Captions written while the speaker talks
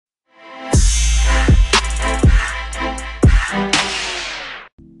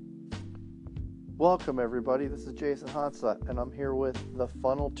Welcome everybody, this is Jason Hansa, and I'm here with the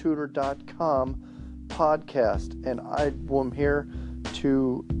FunnelTutor.com podcast, and I am here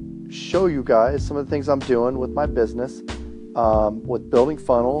to show you guys some of the things I'm doing with my business, with building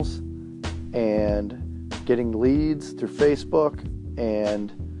funnels and getting leads through Facebook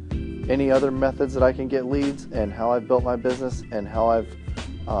and any other methods that I can get leads, and how I've built my business and how I've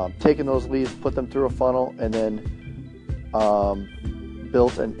taken those leads, put them through a funnel, and then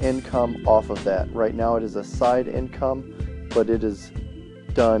built an income off of that. Right now it is a side income, but it is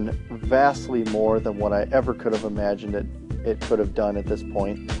done vastly more than what I ever could have imagined it could have done at this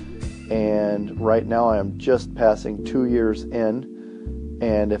point. And right now I am just passing 2 years in,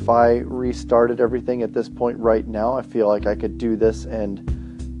 and if I restarted everything at this point right now, I feel like I could do this and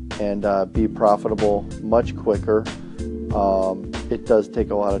be profitable much quicker. It does take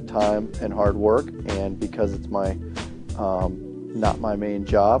a lot of time and hard work, and because it's my not my main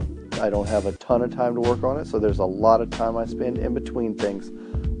job, I don't have a ton of time to work on it, so there's a lot of time I spend in between things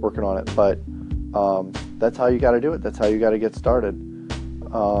working on it. But that's how you got to do it. That's how you got to get started,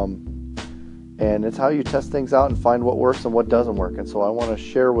 and it's how you test things out and find what works and what doesn't work. And so I want to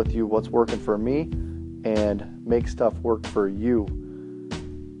share with you what's working for me and make stuff work for you.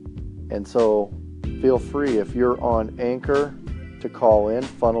 And so feel free, if you're on Anchor, to call in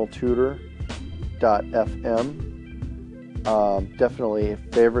FunnelTutor.fm. Definitely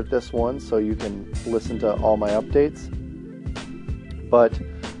favorite this one so you can listen to all my updates. But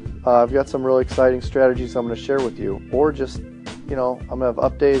I've got some really exciting strategies I'm going to share with you, or just, I'm going to have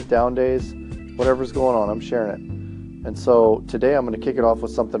up days, down days, whatever's going on, I'm sharing it. And so today I'm going to kick it off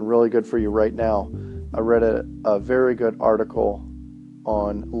with something really good for you right now. I read a very good article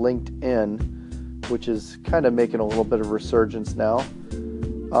on LinkedIn, which is kind of making a little bit of resurgence now.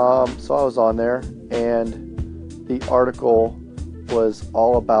 So I was on there, and the article was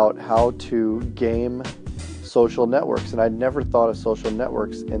all about how to game social networks. And I'd never thought of social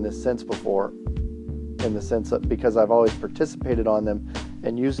networks in this sense before, in the sense that, because I've always participated on them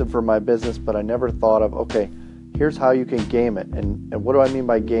and used them for my business, but I never thought of, okay, here's how you can game it. And what do I mean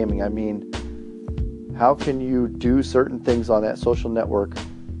by gaming? I mean, how can you do certain things on that social network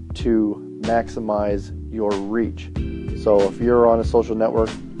to maximize your reach? So if you're on a social network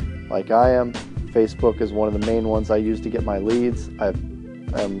like I am, Facebook is one of the main ones I use to get my leads.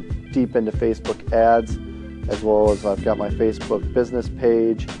 I'm deep into Facebook ads, as well as I've got my Facebook business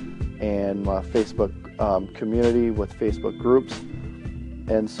page and my Facebook community with Facebook groups.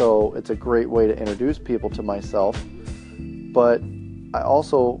 And so it's a great way to introduce people to myself. But I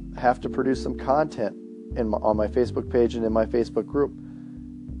also have to produce some content on my Facebook page and in my Facebook group.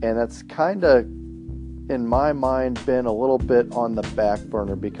 And that's kind of, in my mind, been a little bit on the back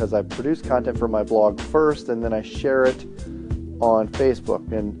burner, because I produce content for my blog first and then I share it on Facebook.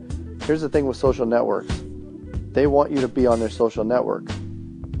 And here's the thing with social networks. They want you to be on their social network.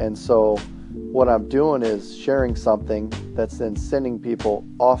 And so what I'm doing is sharing something that's then sending people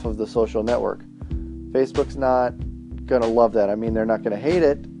off of the social network. Facebook's not going to love that. I mean, they're not going to hate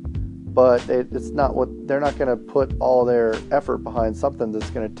it, but it's not what they're not going to put all their effort behind something that's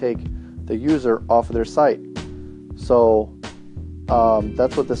going to take the user off of their site. So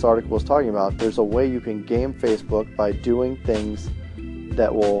that's what this article was talking about. There's a way you can game Facebook by doing things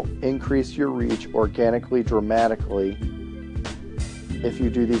that will increase your reach organically, dramatically, if you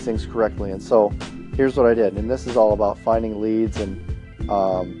do these things correctly. And so here's what I did, and this is all about finding leads and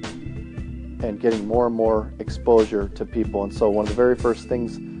getting more and more exposure to people. And so one of the very first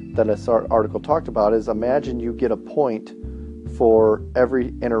things that this article talked about is, imagine you get a point for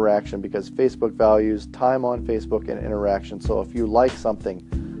every interaction, because Facebook values time on Facebook and interaction. So if you like something,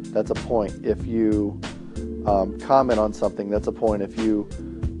 that's a point. If you comment on something, that's a point. If you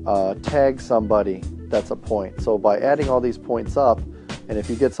tag somebody, that's a point. So by adding all these points up, and if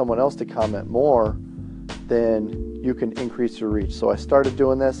you get someone else to comment more, then you can increase your reach. So I started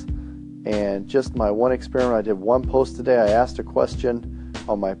doing this, and just my one experiment, I did one post a day. I asked a question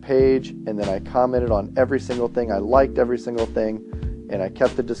on my page, and then I commented on every single thing. I liked every single thing, and I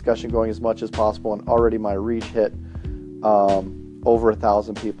kept the discussion going as much as possible, and already my reach hit over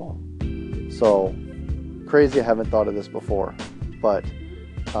 1,000 people. So crazy, I haven't thought of this before, but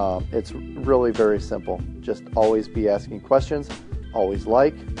it's really very simple. Just always be asking questions, always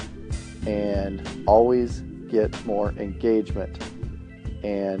like, and always get more engagement,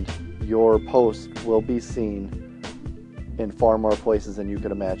 and your post will be seen in far more places than you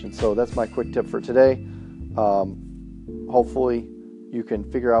could imagine. So that's my quick tip for today. Hopefully you can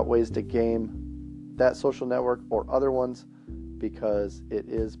figure out ways to game that social network or other ones, because it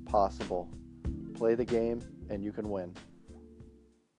is possible. Play the game and you can win.